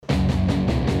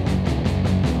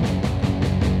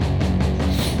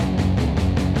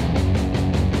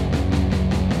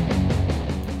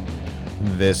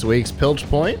This week's Pilch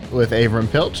Point with Avram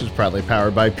Pilch is proudly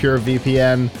powered by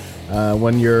PureVPN.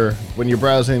 When you're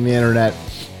browsing the internet,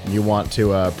 you want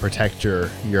to protect your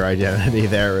identity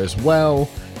there as well.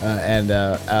 And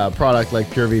a product like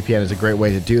PureVPN is a great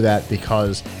way to do that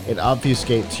because it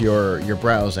obfuscates your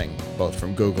browsing, both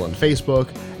from Google and Facebook,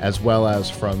 as well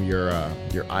as from your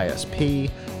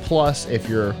ISP. Plus, if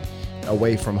you're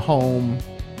away from home,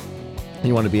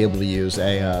 you want to be able to use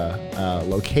a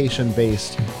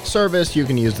location-based service, you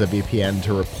can use the VPN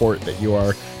to report that you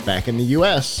are back in the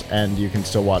US and you can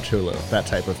still watch Hulu, that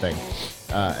type of thing.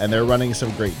 And they're running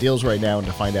some great deals right now, and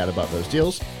to find out about those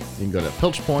deals, you can go to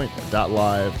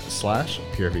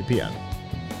pilchpoint.live/PureVPN.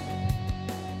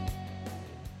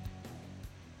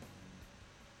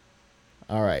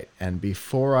 All right, and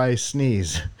before I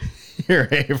sneeze, here,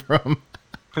 Avram,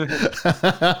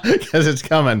 because it's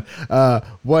coming,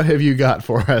 what have you got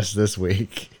for us this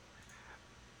week?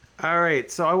 All right,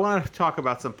 so I want to talk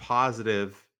about some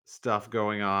positive stuff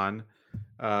going on.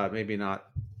 Maybe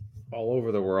not all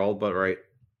over the world, but right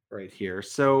here.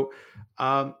 So,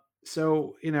 as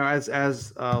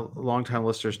longtime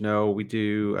listeners know, we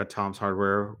do at Tom's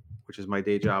Hardware, which is my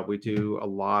day job. We do a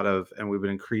lot of, and we've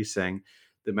been increasing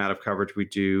the amount of coverage we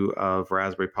do of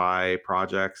Raspberry Pi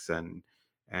projects and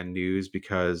news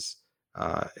because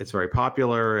it's very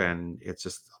popular and it's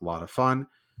just a lot of fun.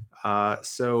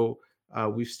 So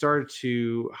we've started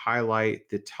to highlight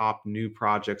the top new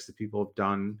projects that people have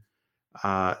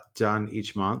done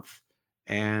each month,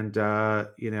 and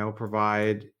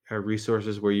provide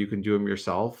resources where you can do them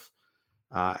yourself.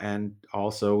 And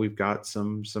also we've got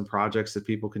some projects that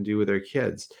people can do with their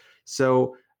kids.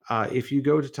 So if you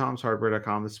go to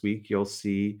tomshardware.com this week, you'll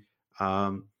see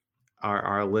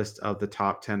our list of the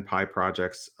top 10 Pi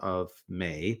projects of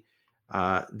May.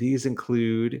 These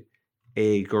include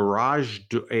a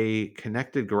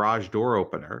connected garage door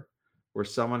opener, where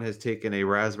someone has taken a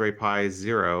Raspberry Pi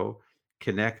Zero,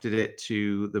 connected it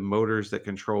to the motors that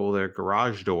control their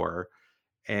garage door,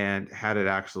 and had it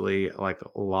actually like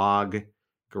log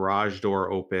garage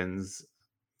door opens,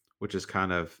 which is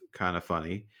kind of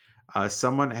funny.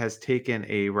 Someone has taken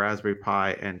a Raspberry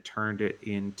Pi and turned it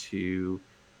into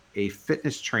a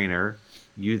fitness trainer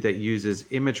that uses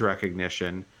image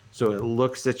recognition. So it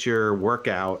looks at your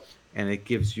workout and it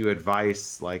gives you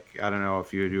advice. Like, I don't know,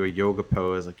 if you do a yoga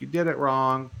pose, like you did it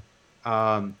wrong,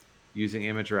 using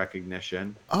image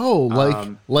recognition. Oh,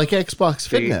 like Xbox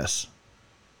Fitness.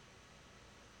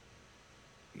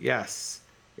 Yes.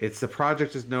 The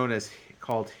project is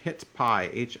called HIT Pi,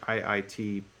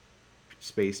 HIIT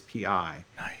space PI.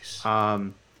 Nice.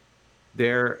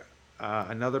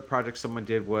 Another project someone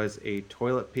did was a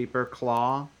toilet paper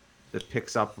claw that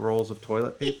picks up rolls of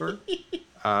toilet paper.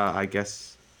 I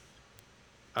guess.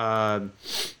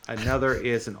 Another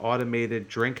is an automated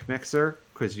drink mixer,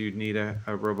 because you need a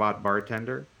robot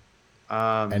bartender.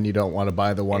 And you don't want to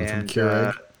buy the one from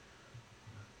Keurig?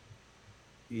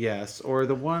 Yes, or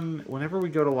the one, whenever we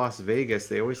go to Las Vegas,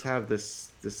 they always have this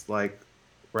like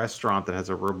restaurant that has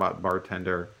a robot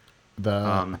bartender.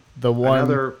 The one,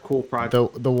 another cool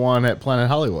project. The one at Planet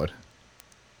Hollywood.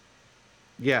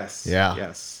 Yes. Yeah.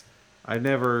 Yes. I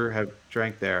never have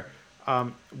drank there.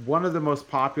 One of the most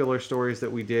popular projects that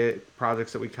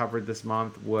we covered this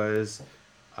month was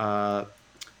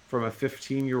from a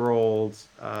 15-year-old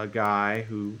guy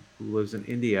who lives in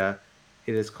India.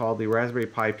 It is called the Raspberry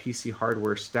Pi PC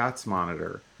Hardware Stats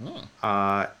Monitor.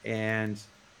 And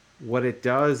what it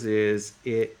does is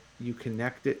you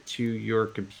connect it to your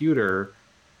computer,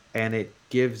 and it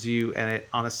gives you,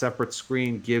 on a separate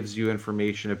screen, gives you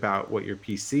information about what your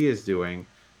PC is doing,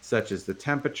 such as the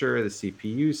temperature, the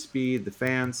CPU speed, the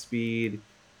fan speed,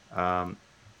 how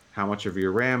much of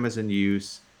your RAM is in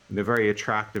use, and a very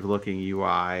attractive looking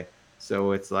UI.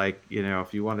 So it's like,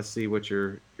 if you want to see what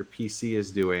your PC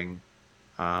is doing,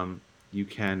 you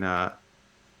can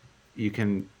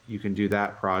do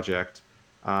that project.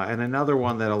 And another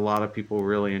one that a lot of people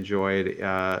really enjoyed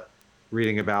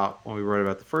reading about when we wrote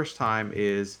about the first time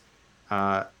is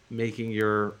making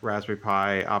your Raspberry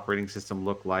Pi operating system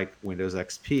look like Windows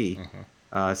XP. Mm-hmm.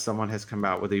 Someone has come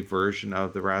out with a version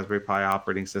of the Raspberry Pi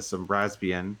operating system,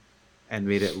 Raspbian, and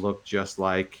made it look just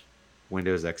like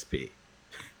Windows XP.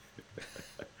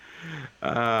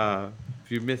 If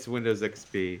you miss Windows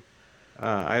XP,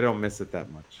 I don't miss it that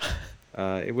much.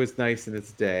 It was nice in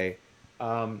its day.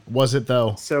 Was it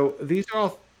though? So these are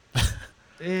all.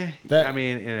 In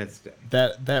its day.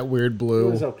 That weird blue.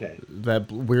 It was okay.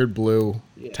 That weird blue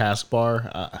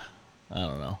taskbar. I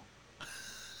don't know.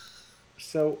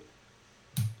 So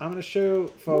I'm going to show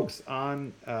folks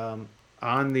on the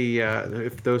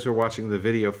if those who are watching the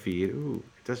video feed. Ooh,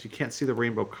 it you can't see the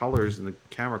rainbow colors in the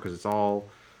camera because it's all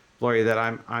blurry. That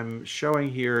I'm showing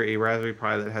here a Raspberry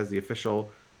Pi that has the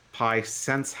official Pi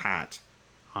Sense hat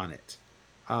on it,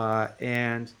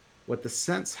 and what the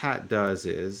Sense hat does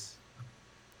is,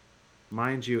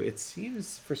 mind you, it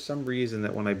seems for some reason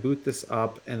that when I boot this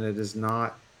up and it is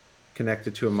not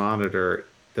connected to a monitor,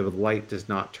 the light does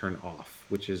not turn off,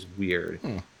 which is weird.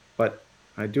 But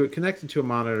I do it connected to a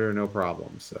monitor, no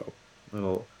problem. So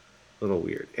little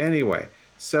weird. Anyway,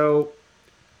 so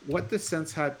what the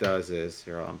Sense Hat does is,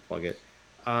 here I'll unplug it,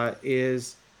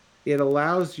 is it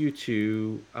allows you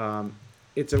to,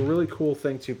 it's a really cool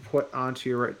thing to put onto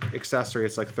your accessory.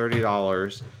 It's like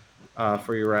 $30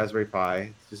 for your Raspberry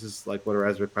Pi. This is like what a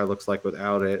Raspberry Pi looks like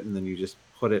without it, and then you just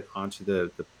put it onto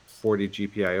the 40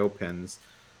 GPIO pins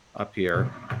up here,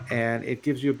 and it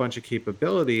gives you a bunch of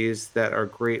capabilities that are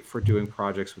great for doing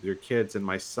projects with your kids. And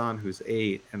my son, who's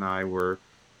 8, and I were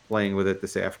playing with it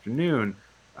this afternoon.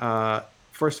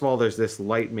 First of all, there's this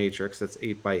light matrix that's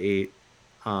 8x8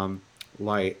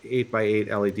 light, 8x8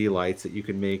 LED lights that you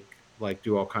can make, like,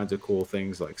 do all kinds of cool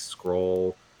things, like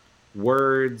scroll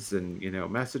words and, you know,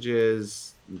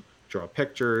 messages, draw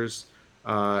pictures.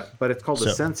 But it's called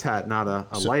a Sense Hat, not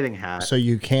a lighting hat. So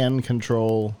you can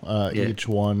control each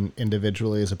one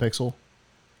individually as a pixel?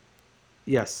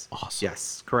 Yes. Awesome.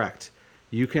 Yes, correct.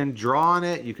 You can draw on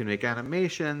it, you can make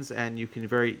animations, and you can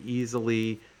very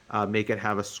easily make it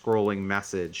have a scrolling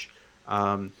message.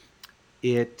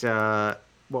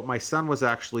 What my son was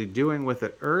actually doing with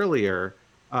it earlier,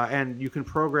 and you can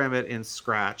program it in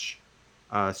Scratch,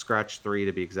 Scratch 3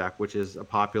 to be exact, which is a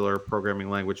popular programming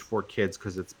language for kids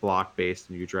because it's block based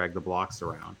and you drag the blocks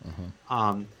around.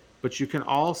 But you can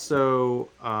also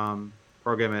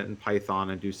program it in Python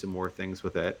and do some more things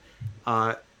with it.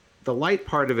 The light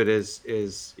part of it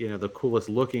is you know, the coolest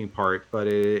looking part, but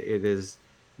it is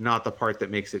not the part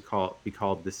that makes it be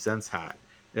called the Sense Hat.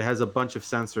 It has a bunch of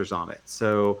sensors on it.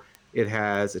 So it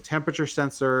has a temperature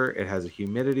sensor, it has a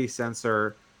humidity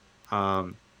sensor,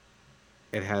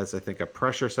 it has, I think, a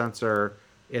pressure sensor.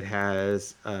 It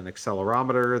has an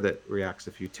accelerometer that reacts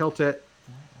if you tilt it,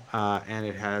 and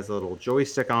it has a little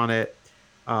joystick on it.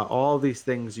 All of these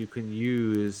things you can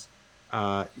use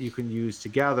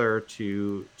together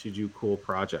to do cool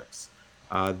projects.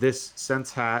 This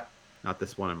Sense Hat, not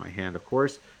this one in my hand, of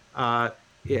course,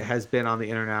 it has been on the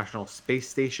International Space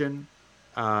Station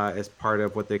as part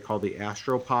of what they call the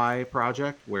AstroPi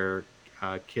project, where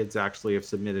kids actually have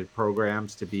submitted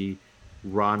programs to be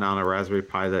run on a Raspberry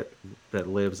Pi that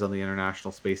lives on the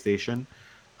International Space Station.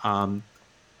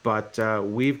 But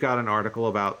we've got an article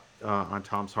about on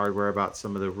Tom's Hardware about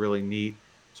some of the really neat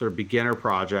sort of beginner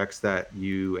projects that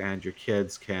you and your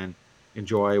kids can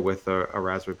enjoy with a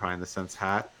Raspberry Pi and the Sense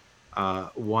Hat.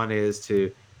 One is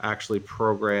to actually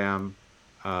program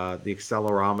the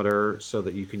accelerometer so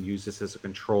that you can use this as a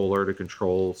controller to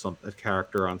control a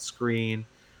character on screen.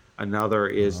 Another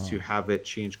is to have it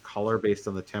change color based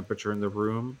on the temperature in the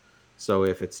room. So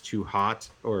if it's too hot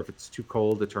or if it's too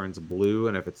cold, it turns blue,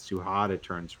 and if it's too hot, it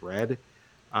turns red.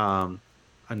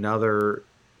 Another,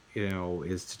 you know,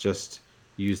 is to just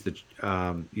use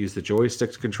the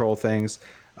joystick to control things.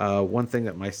 One thing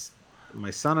that my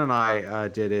son and I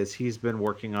did is he's been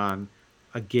working on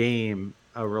a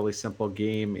really simple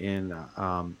game in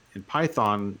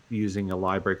Python using a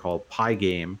library called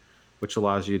Pygame, which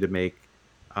allows you to make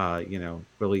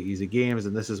really easy games.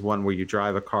 And this is one where you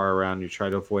drive a car around, you try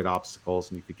to avoid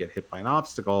obstacles, and you could get hit by an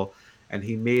obstacle. And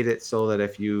he made it so that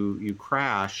if you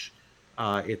crash,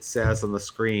 it says on the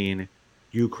screen,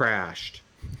 "You crashed."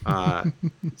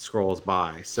 Scrolls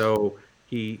by. So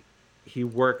he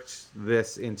worked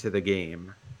this into the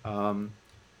game.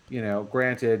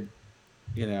 Granted,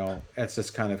 it's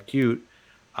just kind of cute.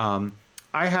 I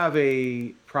have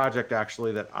a project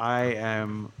actually that I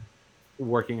am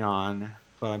working on,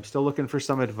 but I'm still looking for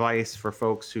some advice for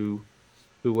folks who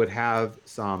would have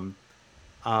some,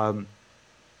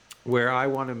 where I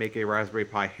want to make a Raspberry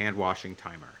Pi hand washing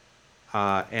timer.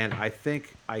 And I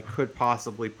think I could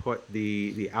possibly put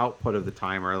the output of the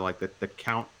timer, like the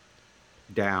count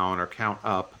down or count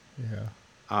up,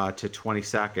 to 20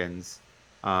 seconds,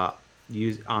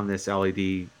 use on this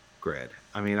LED grid.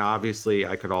 I mean, obviously,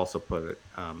 I could also put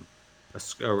an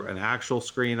actual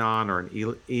screen on, or an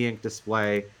e-ink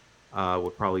display.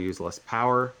 Would probably use less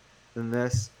power than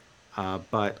this,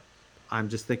 but I'm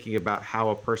just thinking about how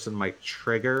a person might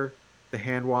trigger the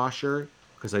hand washer,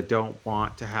 because I don't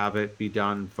want to have it be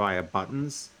done via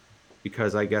buttons,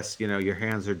 because I guess, your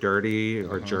hands are dirty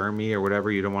or germy or whatever.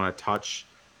 You don't want to touch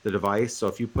the device. So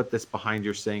if you put this behind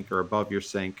your sink or above your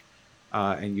sink,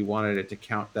 and you wanted it to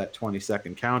count that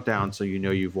 20-second countdown, so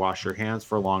you've washed your hands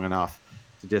for long enough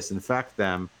to disinfect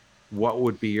them, what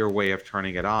would be your way of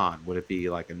turning it on? Would it be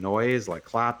like a noise, like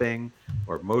clapping,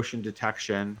 or motion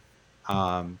detection?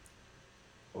 Um,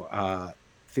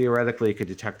 Theoretically, it could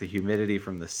detect the humidity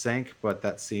from the sink, but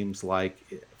that seems like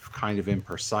kind of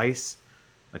imprecise.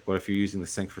 Like, what if you're using the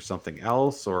sink for something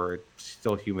else, or it's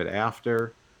still humid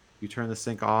after you turn the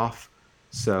sink off?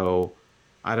 So,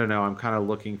 I don't know. I'm kind of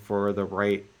looking for the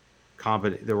right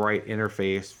the right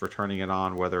interface for turning it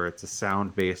on, whether it's a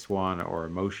sound-based one or a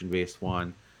motion-based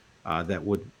one, that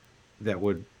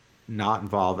would not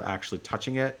involve actually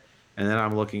touching it. And then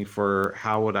I'm looking for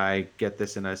how would I get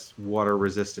this in a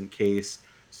water-resistant case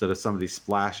so that if somebody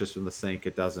splashes from the sink,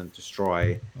 it doesn't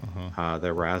destroy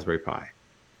their Raspberry Pi.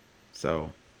 So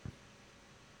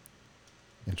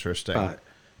interesting. But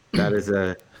that is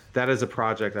a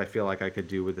project I feel like I could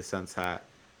do with the Sense Hat,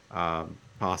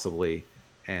 possibly.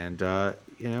 And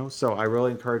so I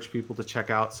really encourage people to check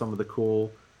out some of the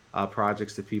cool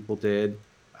projects that people did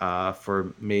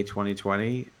for May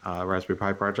 2020 Raspberry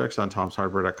Pi projects on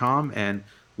tomshardware.com. And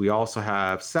we also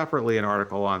have separately an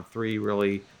article on 3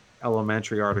 really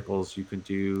elementary articles you can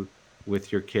do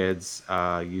with your kids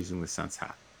using the Sense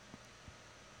Hat.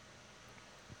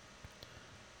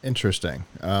 Interesting.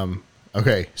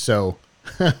 Okay, so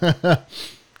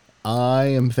I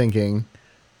am thinking,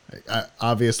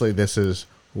 obviously this is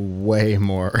way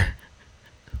more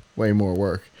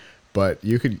work, but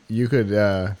you could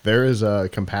there is a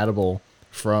compatible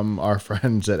from our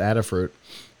friends at Adafruit.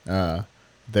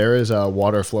 There is a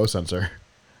water flow sensor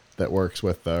that works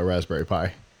with Raspberry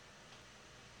Pi.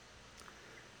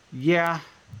 Yeah.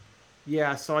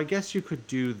 So I guess you could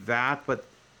do that, but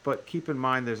keep in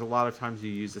mind there's a lot of times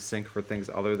you use the sink for things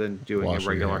other than doing Washing a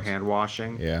regular hands. hand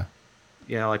washing. Yeah.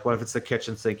 Like what if it's the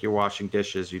kitchen sink, you're washing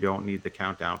dishes, you don't need the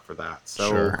countdown for that. So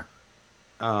Sure.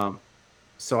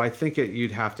 So I think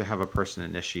you'd have to have a person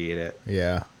initiate it.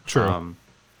 Yeah. True.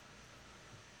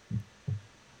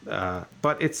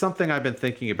 But it's something I've been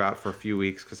thinking about for a few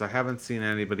weeks because I haven't seen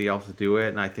anybody else do it,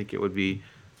 and I think it would be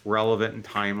relevant and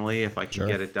timely if I can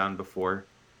get it done before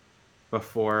this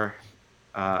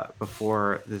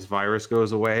virus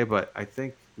goes away. But I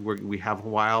think we have a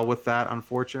while with that,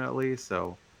 unfortunately.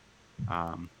 So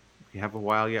we have a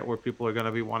while yet where people are going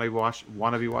to want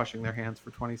to be washing their hands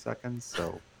for 20 seconds.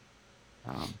 So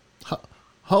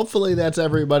hopefully that's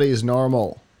everybody's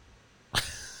normal.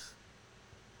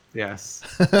 Yes,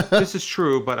 this is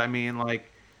true. But I mean, like,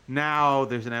 now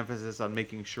there's an emphasis on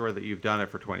making sure that you've done it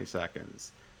for 20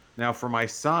 seconds. Now, for my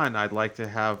son, I'd like to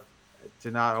have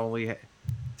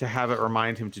it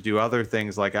remind him to do other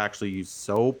things, like actually use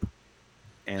soap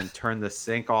and turn the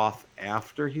sink off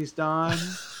after he's done,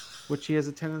 which he has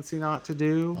a tendency not to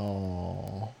do.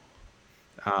 Oh.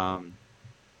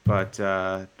 But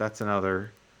that's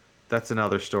another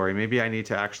story. Maybe I need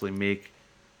to actually make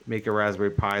a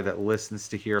Raspberry Pi that listens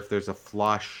to hear if there's a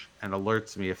flush and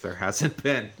alerts me if there hasn't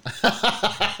been.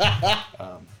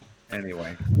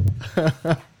 Anyway.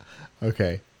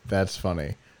 Okay, that's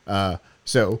funny.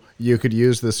 So you could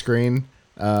use the screen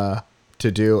to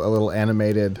do a little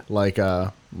animated, like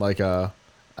a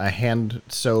hand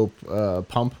soap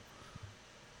pump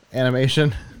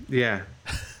animation. Yeah.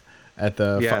 At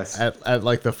the yes. at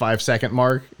like the 5-second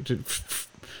mark.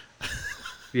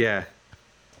 Yeah.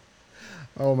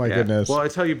 Oh my goodness. Well, I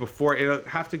tell you before, it'll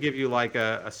have to give you like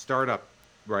a startup,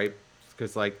 right?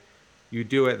 Because like you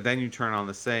do it, then you turn on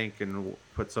the sink and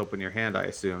put soap in your hand, I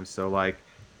assume. So like,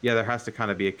 yeah, there has to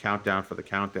kind of be a countdown for the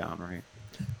countdown, right?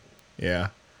 Yeah.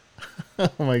 Oh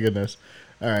my goodness.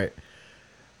 All right.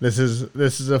 This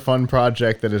is a fun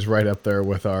project that is right up there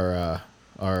with our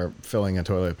filling a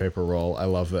toilet paper roll. I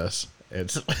love this.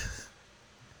 It's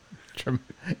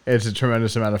it's a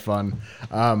tremendous amount of fun.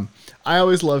 I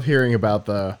always love hearing about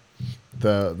the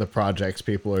projects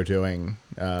people are doing,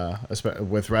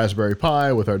 with Raspberry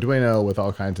Pi, with Arduino, with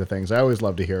all kinds of things. I always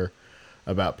love to hear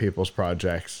about people's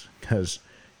projects because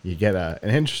you get an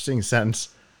interesting sense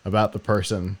about the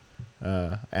person,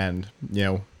 and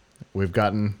we've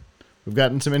gotten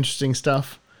some interesting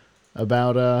stuff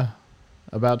about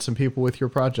some people with your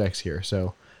projects here.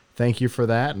 So thank you for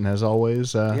that, and as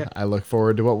always, I look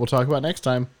forward to what we'll talk about next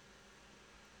time.